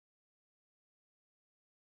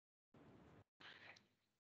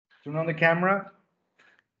Turn on the camera.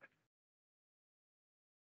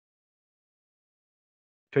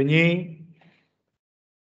 Tuệ Nhi.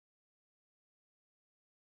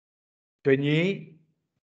 Tuệ Nhi.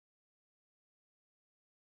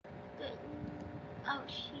 Oh,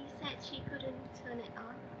 she said she couldn't turn it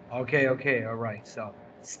on. Okay, all right. So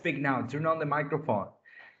speak now. Turn on the microphone.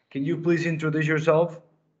 Can you please introduce yourself?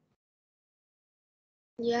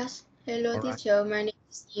 Yes. Hello, All right. teacher. My name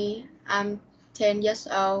is Yi. I'm 10 years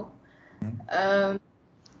old. Um,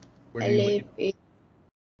 Where I do you live? live in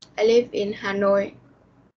I live in Hanoi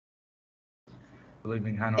You live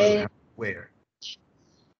in Hanoi. and Where?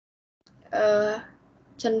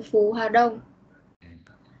 Trần Phú, Hà Đông.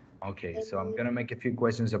 Okay, so I'm And gonna make a few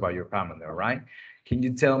questions about your family, all right? Can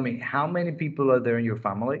you tell me how many people are there in your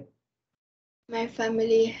family? my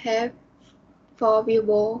family have 4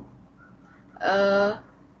 people. Uh,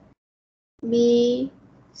 me,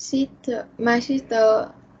 my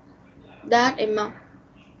sister, dad, and mom.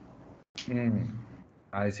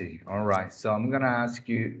 I see. All right. So I'm gonna ask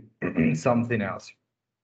you something else.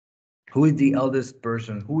 Who is the eldest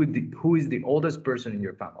person? Who is the oldest person in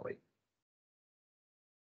your family?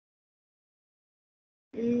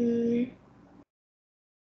 Mm,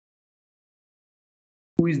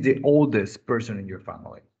 Who is the oldest person in your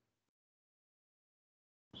family?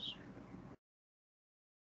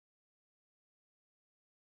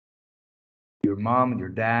 Your mom, your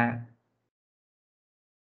dad?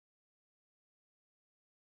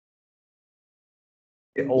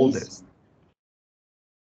 The is oldest.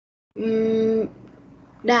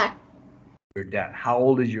 dad. Your dad. How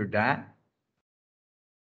old is your dad?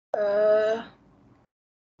 Uh,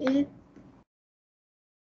 is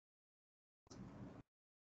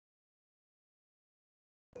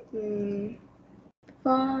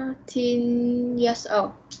 14 years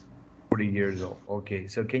old. 40 years old. Okay.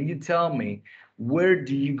 So can you tell me where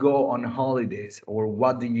do you go on holidays or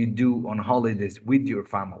what do you do on holidays with your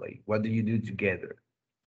family? What do you do together?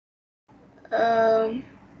 Um,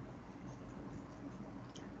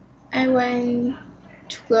 I went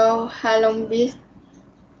to go Halong Beach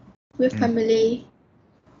with Mm, family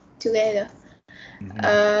together. mhm.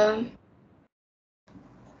 Um,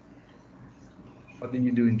 What do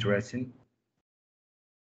you do interesting?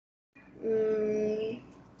 mm,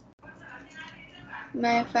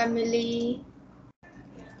 my family.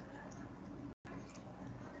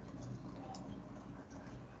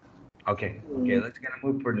 Okay, let's gonna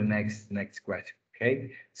move for the next question.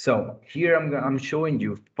 Okay, so here I'm showing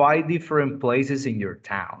you 5 different places in your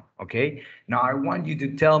town. Okay, now I want you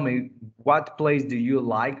to tell me what place do you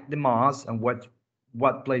like the most and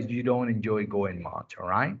what place you don't enjoy going much. All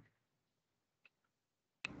right,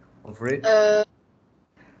 go for it. Uh,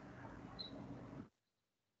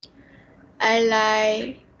 I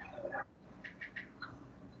like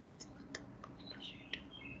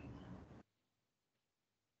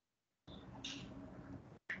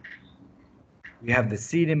We have the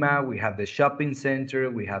cinema, we have the shopping center,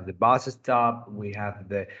 we have the bus stop, we have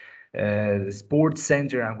the sports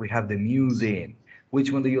center, and we have the museum.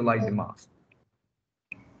 Which one do you like the most?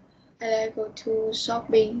 I like go to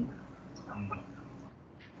shopping. Mhm.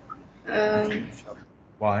 Which one Um, is shopping?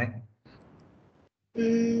 Why?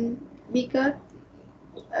 mm, because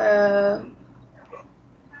uh,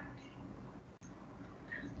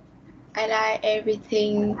 I like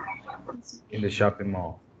everything. In the shopping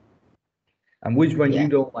mall. And which one Yeah, you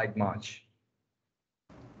don't like much?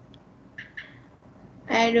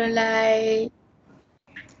 I don't like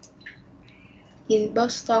in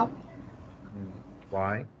bus stop.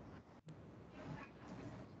 Why?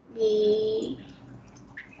 Be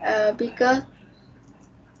because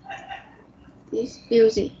it's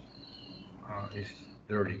busy. It's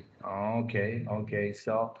dirty. Okay.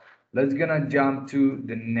 So let's gonna jump to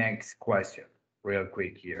the next question real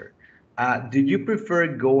quick here. Do you prefer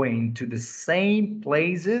going to the same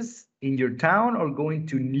places in your town or going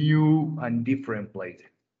to new and different places?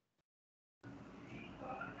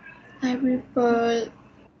 I prefer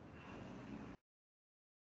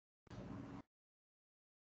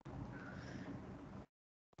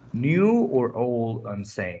New or old and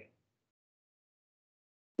same?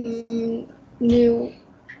 new.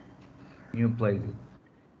 New places.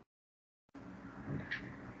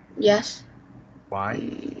 Yes, Why?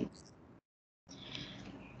 mm,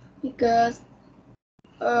 because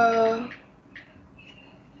uh,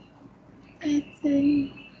 I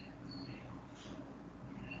think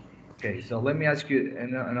Okay, so let me ask you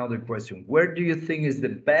another question. Where do you think is the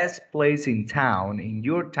best place in town, in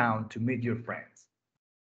your town, to meet your friends?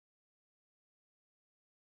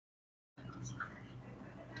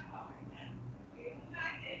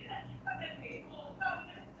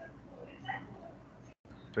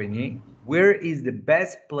 20. Where is the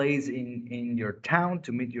best place in your town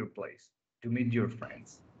to meet your place, to meet your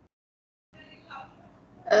friends?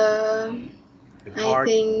 Um, The I park,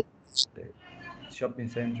 think the shopping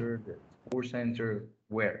center, the sports center,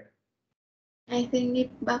 where?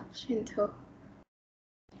 it back center.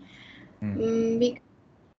 Hmm. Big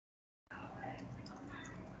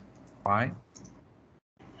Why?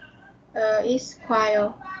 is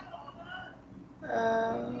quiet.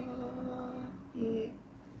 Uh, mm,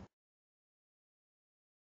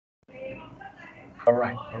 All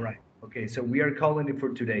right, all right. Okay, so we are calling it for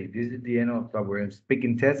today. This is the end of our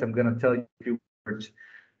speaking test. I'm gonna tell you a few words.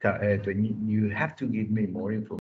 You have to give me more information.